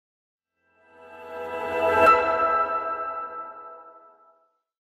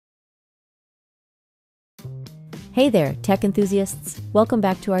Hey there, tech enthusiasts! Welcome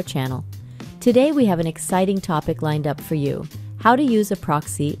back to our channel. Today we have an exciting topic lined up for you: how to use a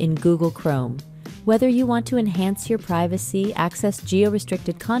proxy in Google Chrome. Whether you want to enhance your privacy, access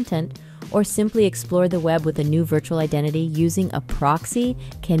geo-restricted content, or simply explore the web with a new virtual identity, using a proxy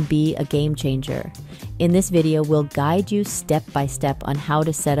can be a game changer. In this video, we'll guide you step by step on how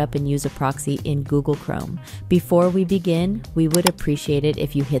to set up and use a proxy in Google Chrome. Before we begin, we would appreciate it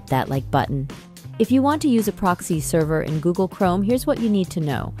if you hit that like button. If you want to use a proxy server in Google Chrome, here's what you need to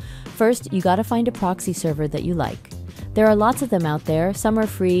know. First, you gotta find a proxy server that you like. There are lots of them out there, some are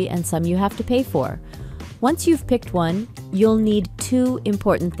free and some you have to pay for. Once you've picked one, you'll need two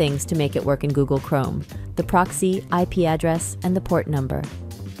important things to make it work in Google Chrome: the proxy IP address and the port number.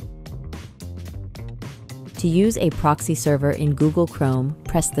 To use a proxy server in Google Chrome,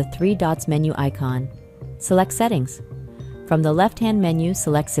 press the three dots menu icon. Select Settings. From the left-hand menu,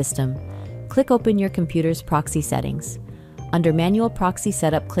 select System. Click Open your computer's proxy settings. Under Manual Proxy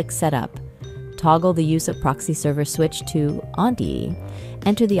Setup, click Setup. Toggle the use of proxy server switch to On.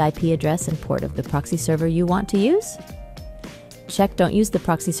 Enter the IP address and port of the proxy server you want to use. Check Don't use the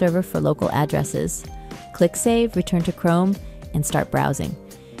proxy server for local addresses. Click Save, return to Chrome, and start browsing.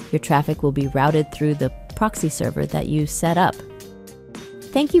 Your traffic will be routed through the proxy server that you set up.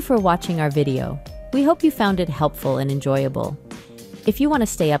 Thank you for watching our video. We hope you found it helpful and enjoyable. If you want to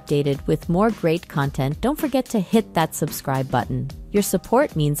stay updated with more great content, don't forget to hit that subscribe button. Your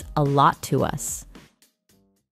support means a lot to us.